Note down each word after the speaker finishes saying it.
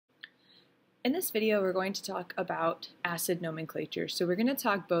In this video, we're going to talk about acid nomenclature. So we're going to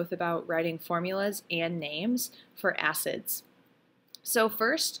talk both about writing formulas and names for acids. So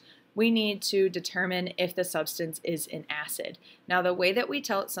first, we need to determine if the substance is an acid. Now, the way that we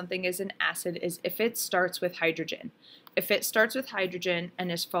tell something is an acid is if it starts with hydrogen. If it starts with hydrogen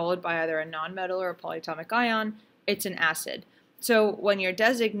and is followed by either a nonmetal or a polyatomic ion, it's an acid. So when you're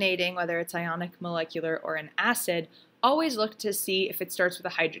designating whether it's ionic, molecular, or an acid, always look to see if it starts with a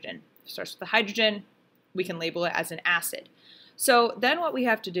hydrogen. If it starts with a hydrogen, we can label it as an acid. So then what we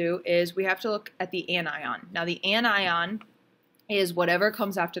have to do is we have to look at the anion. Now the anion is whatever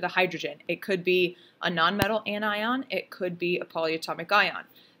comes after the hydrogen. It could be a nonmetal anion, it could be a polyatomic ion.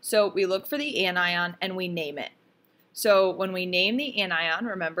 So we look for the anion and we name it. So when we name the anion,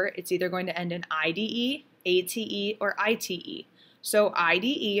 remember it's either going to end in IDE, ATE, or ITE. So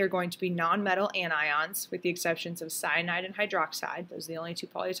IDE are going to be nonmetal anions with the exceptions of cyanide and hydroxide. Those are the only two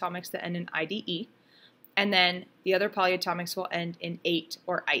polyatomics that end in IDE. And then the other polyatomics will end in ate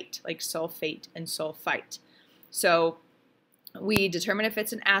or ite, like sulfate and sulfite. So we determine if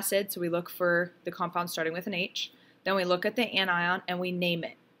it's an acid, so we look for the compound starting with an H. Then we look at the anion and we name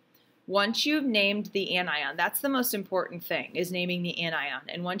it. Once you've named the anion, that's the most important thing, is naming the anion.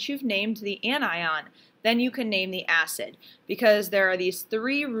 And once you've named the anion, then you can name the acid, because there are these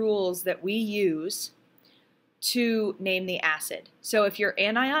three rules that we use to name the acid. So if your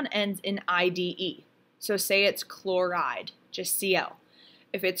anion ends in IDE, so say it's chloride, just Cl.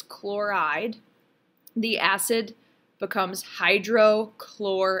 If it's chloride, the acid becomes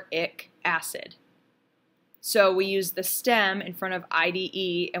hydrochloric acid. So we use the stem in front of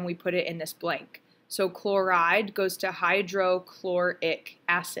IDE and we put it in this blank. So chloride goes to hydrochloric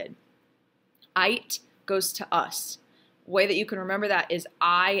acid. Ite goes to us. The way that you can remember that is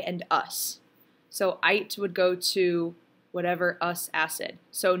I and us. So ite would go to whatever us acid.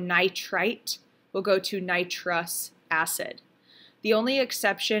 So nitrite will go to nitrous acid. The only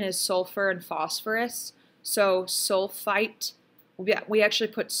exception is sulfur and phosphorus. So sulfite, we actually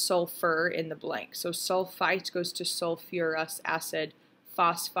put sulfur in the blank. So sulfite goes to sulfurous acid.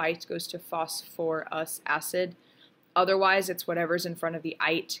 Phosphite goes to phosphorus acid. Otherwise, it's whatever's in front of the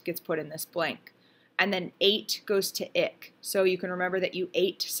ite gets put in this blank. And then ate goes to ick. So you can remember that you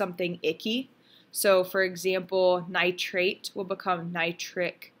ate something icky. So for example, nitrate will become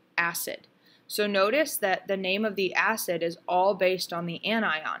nitric acid. So notice that the name of the acid is all based on the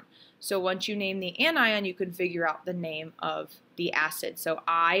anion. So once you name the anion, you can figure out the name of the acid. So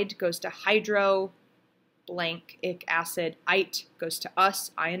ide goes to hydro blank ick acid. Ite goes to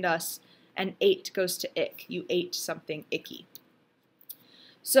us, I and us. And ate goes to ick. You ate something icky.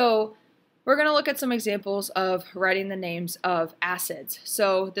 So we're going to look at some examples of writing the names of acids.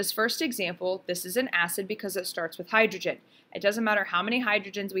 So this first example, this is an acid because it starts with hydrogen. It doesn't matter how many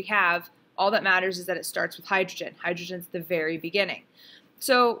hydrogens we have. All that matters is that it starts with hydrogen. Hydrogen's the very beginning.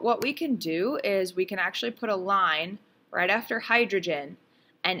 So what we can do is we can actually put a line right after hydrogen,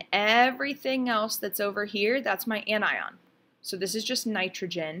 and everything else that's over here, that's my anion. So this is just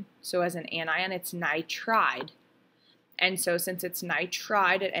nitrogen. So as an anion, it's nitride. And so since it's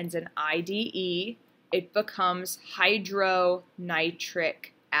nitride, it ends in IDE, it becomes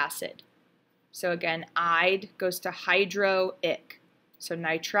hydronitric acid. So again, ide goes to hydroic. So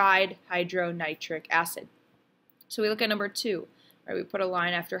nitride, hydronitric acid. So we look at number 2. Right, we put a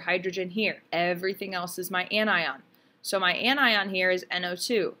line after hydrogen here. Everything else is my anion. So my anion here is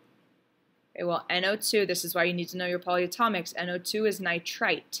NO2. Okay, well, NO2, this is why you need to know your polyatomics. NO2 is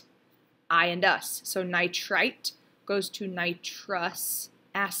nitrite, I and us. So nitrite goes to nitrous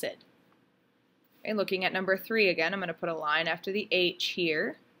acid. Okay, looking at number 3 again, I'm going to put a line after the H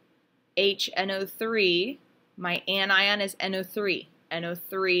here. HNO3, my anion is NO3.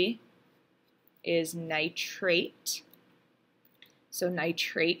 NO3 is nitrate. So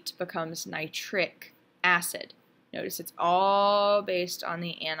nitrate becomes nitric acid. Notice it's all based on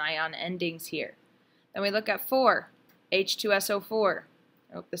the anion endings here. Then we look at 4, H2SO4.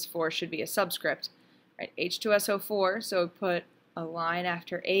 Oh, this 4 should be a subscript. Right, H2SO4, so put a line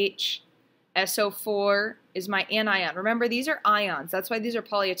after H. SO4 is my anion. Remember, these are ions. That's why these are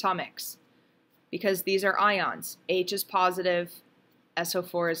polyatomics, because these are ions. H is positive,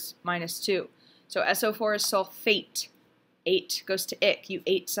 SO4 is -2. So SO4 is sulfate. Ate goes to ick. You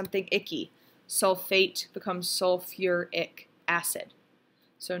ate something icky. Sulfate becomes sulfuric acid.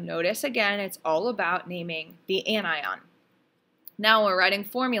 So notice again, it's all about naming the anion. Now we're writing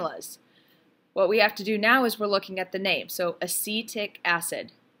formulas. What we have to do now is we're looking at the name. So acetic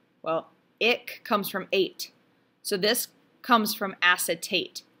acid. Well, ick comes from ate. So this comes from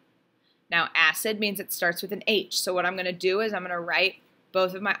acetate. Now acid means it starts with an H. So what I'm going to do is I'm going to write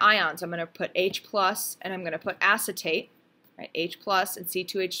both of my ions. I'm going to put H plus and I'm going to put acetate, right? H plus and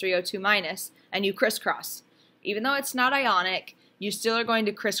C2H3O2 minus, and you crisscross. Even though it's not ionic, you still are going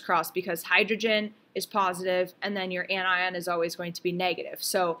to crisscross because hydrogen is positive and then your anion is always going to be negative.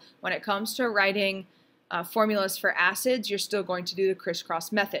 So when it comes to writing formulas for acids, you're still going to do the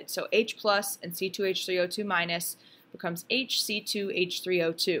crisscross method. So H plus and C2H3O2 minus becomes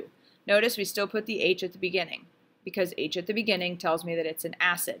HC2H3O2. Notice we still put the H at the beginning because H at the beginning tells me that it's an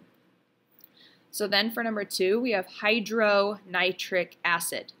acid. So then for number 2, we have hydronitric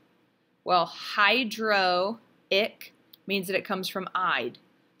acid. Well, hydroic means that it comes from ide.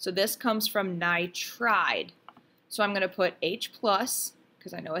 So this comes from nitride. So I'm going to put H plus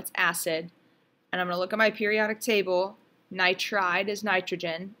because I know it's acid. And I'm going to look at my periodic table. Nitride is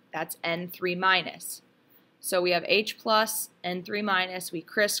nitrogen. That's N3 minus. So we have H plus, N3 minus. We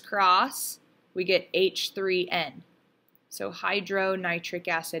crisscross. We get H3N. So hydronitric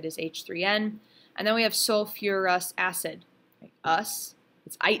acid is H3N. And then we have sulfurous acid. Us.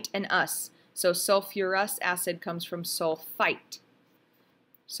 It's ite and us. So sulfurous acid comes from sulfite.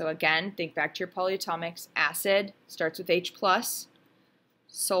 So again, think back to your polyatomics. Acid starts with H plus.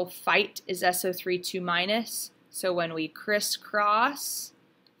 Sulfite is SO3 2 minus. So when we crisscross,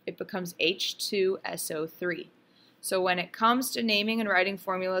 it becomes H2SO3. So when it comes to naming and writing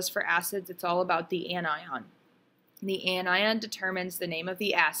formulas for acids, it's all about the anion. The anion determines the name of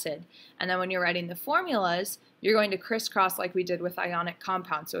the acid. And then when you're writing the formulas, you're going to crisscross like we did with ionic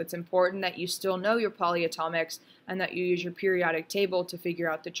compounds. So it's important that you still know your polyatomics and that you use your periodic table to figure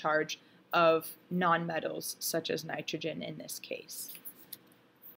out the charge of nonmetals, such as nitrogen in this case.